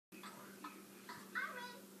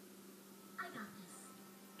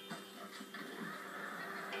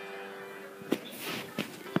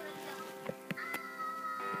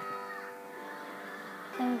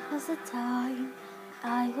was a time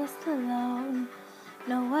I was alone.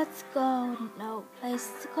 Nowhere to go, no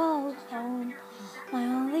place to call home. My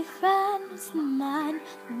only friend was the man,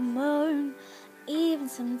 the moon. Even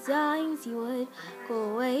sometimes he would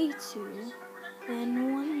go away too.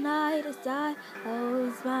 Then one night as I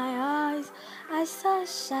closed my eyes, I saw a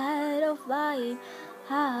shadow flying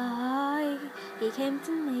high. He came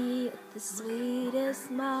to me with the sweetest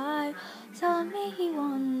smile, told me he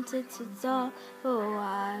wanted to talk for a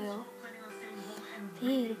while.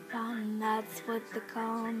 Peter Pan, that's what they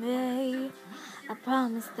call me. I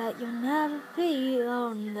promise that you'll never be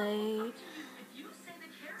lonely.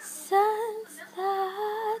 Since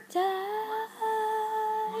that day,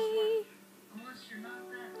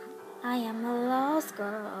 I am a lost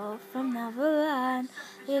girl from Neverland,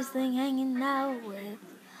 usually hanging out with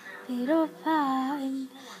Peter Pan.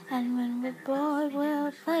 And when we're bored,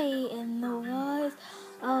 we'll play in the woods,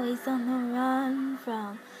 always on the run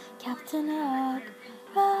from Captain Hook.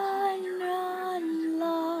 Run, run,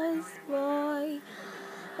 lost boy,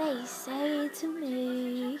 they say to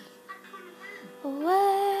me,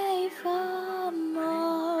 away from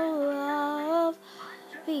all of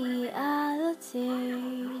reality.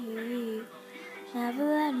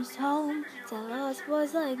 Neverland is home to lost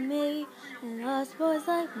boys like me, and lost boys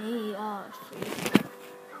like me are free.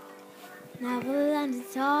 Neverland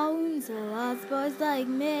is home to lost boys like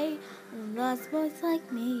me, and lost boys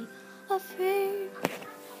like me are free.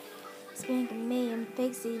 Spanking me in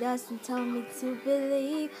pixie dust and told me to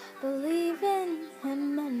believe in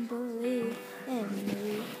him and believe in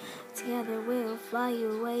me. Together we'll fly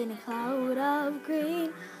away in a cloud of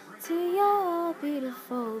green to your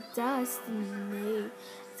beautiful destiny.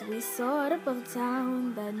 As we soared above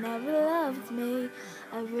town that never loved me,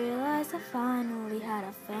 I realized I finally had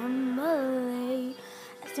a family.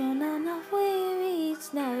 Soon enough we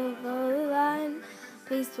reached Neverland.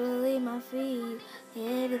 Peacefully my feet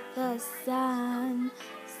hit the sand.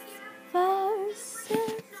 First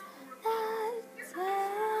since that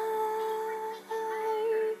day,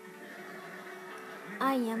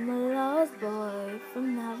 I am a lost boy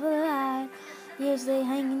from Neverland, usually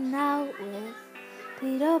hanging out with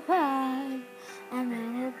Peter Pan. And when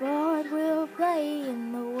we're bored, we'll play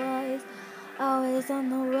in the woods, always on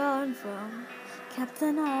the run from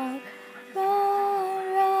Captain Hook. Run,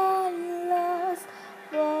 run, lost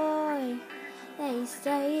boy, they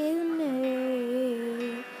say to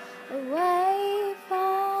me, away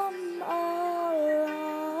from all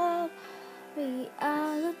of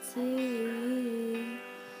reality.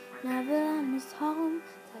 Neverland is home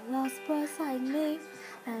to lost boys like me,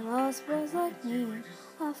 and lost boys like me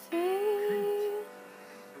are free.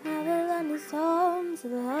 Neverland is home to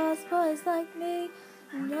the lost boys like me,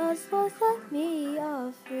 and lost boys like me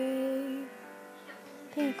are free.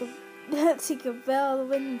 Tinkerbell,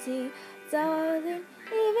 Wendy, darling,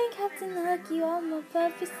 even Captain Hook, you are my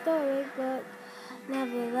perfect storybook.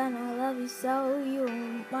 Neverland, I love you so, you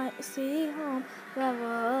are my sweet home, forever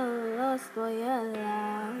a lost boy at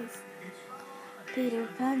last. Peter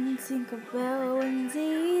Pan, Tinkerbell,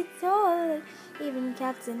 Wendy, darling, even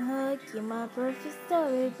Captain Hook, you're my perfect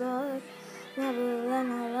storybook.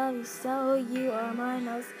 Neverland, I love you so, you are my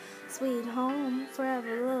most sweet home,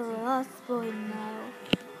 forever little lost boy now.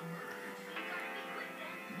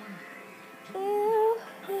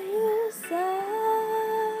 You say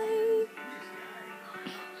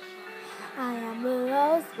I am a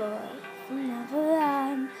lost boy from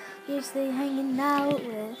Neverland, usually hanging out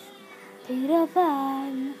with Peter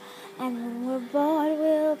Pan. And when we're bored,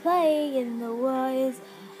 we'll play in the woods,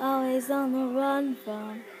 always on the run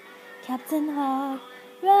from Captain Hook.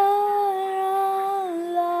 Run,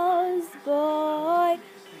 run, lost boy,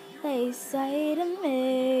 they say to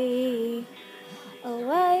me,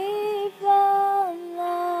 away from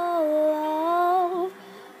all of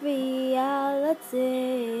reality.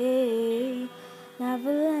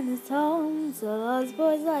 Neverland is home to lost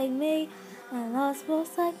boys like me, and lost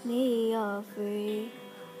boys like me are free.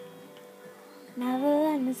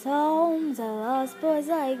 Neverland is home to lost boys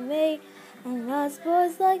like me, and lost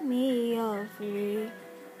boys like me are free.